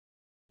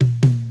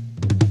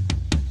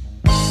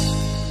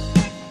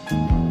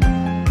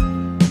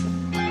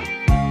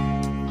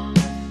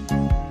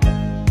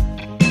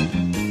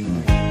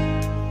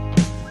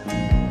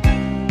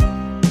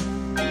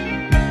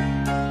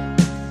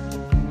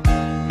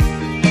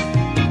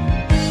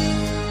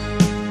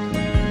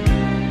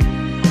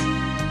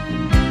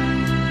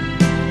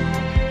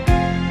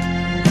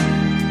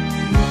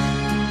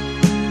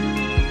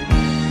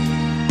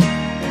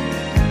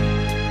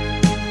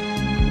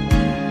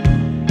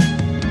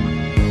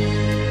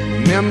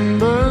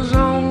members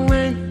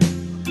only.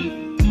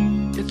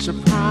 It's a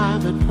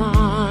private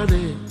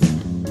party.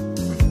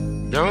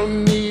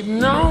 Don't need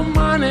no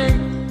money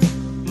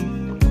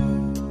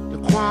to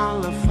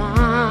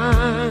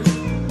qualify.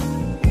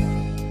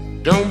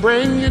 Don't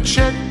bring your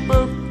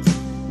checkbook,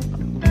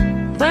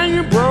 bring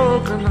your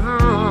broken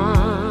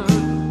heart,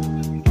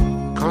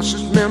 'cause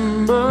it's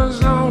members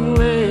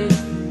only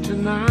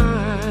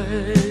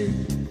tonight.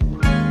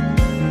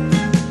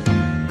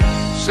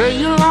 Say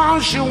you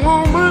lost your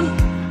woman,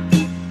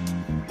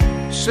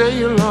 say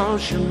you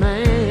lost your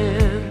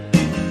man.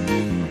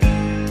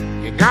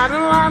 You got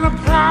a lot of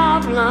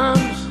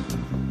problems,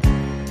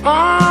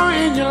 oh,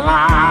 in your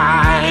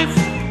life.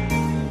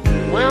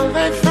 Well,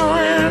 they throw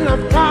in a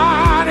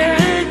party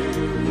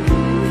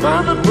for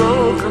the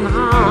broken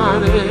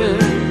hearted,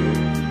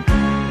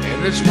 and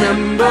it's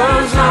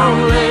members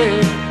only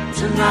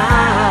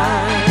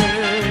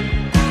tonight.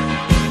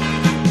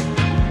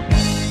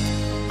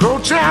 Go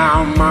tell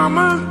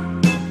mama,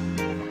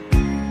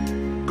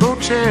 go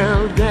tell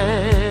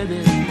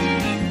daddy,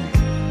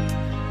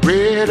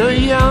 red or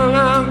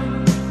yellow,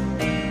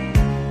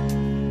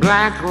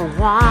 black or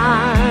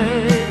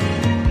white.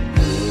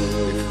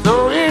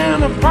 Throw in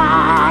a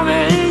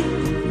party,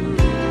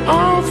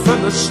 oh, for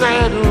the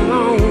sad and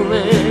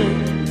lonely.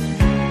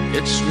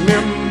 It's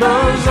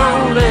members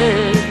only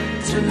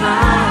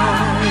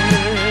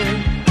tonight.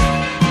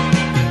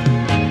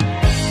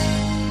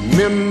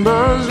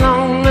 Members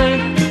only.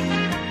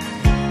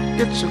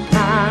 It's a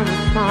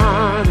private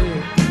party.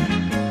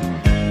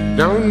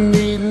 Don't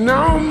need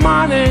no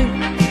money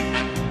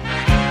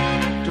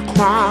to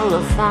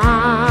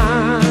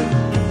qualify.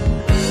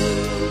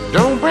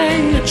 Don't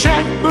bring your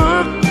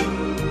checkbook,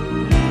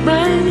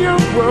 bring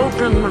your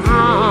broken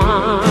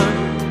heart,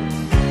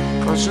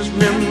 'cause it's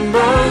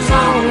members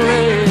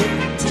only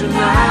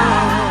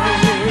tonight.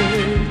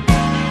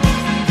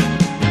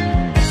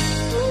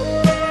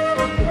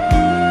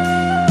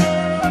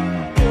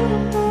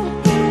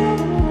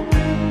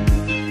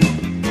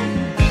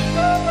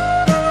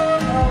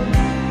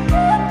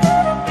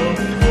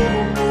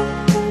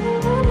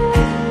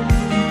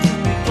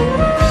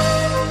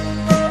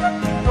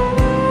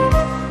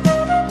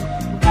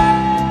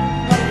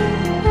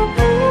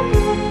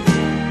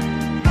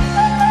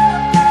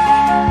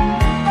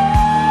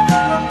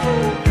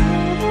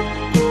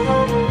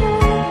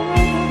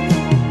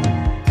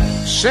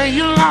 Say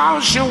you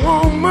lost your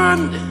woman,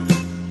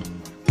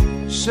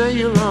 say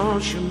you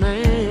lost your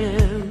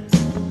man.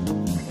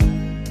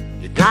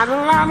 You got a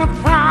lot of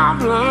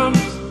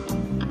problems,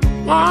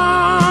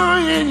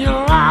 oh, in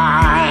your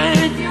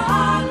life.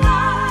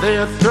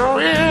 They're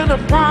throwing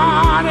a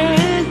party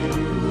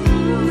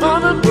for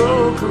the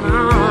broken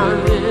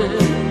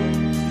hearted,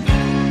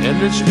 and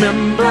it's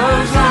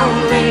members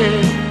only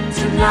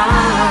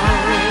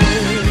tonight.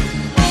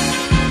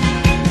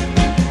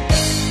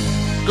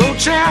 Go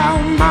tell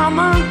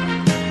mama,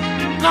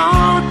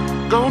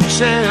 go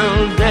tell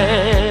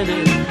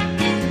daddy,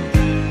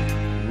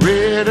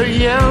 red or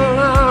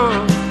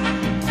yellow,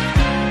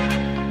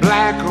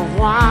 black or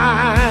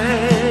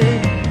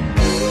white.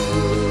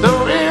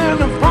 Throw in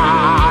a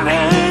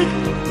party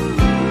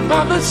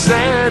for the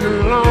sad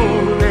and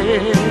lonely,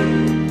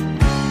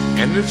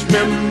 and it's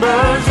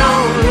members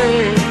only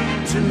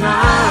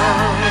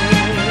tonight.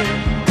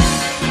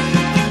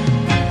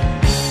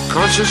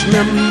 'Cause it's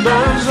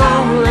members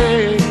only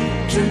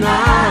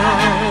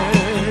tonight.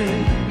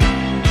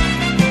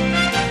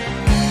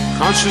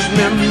 'Cause it's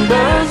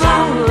members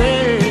only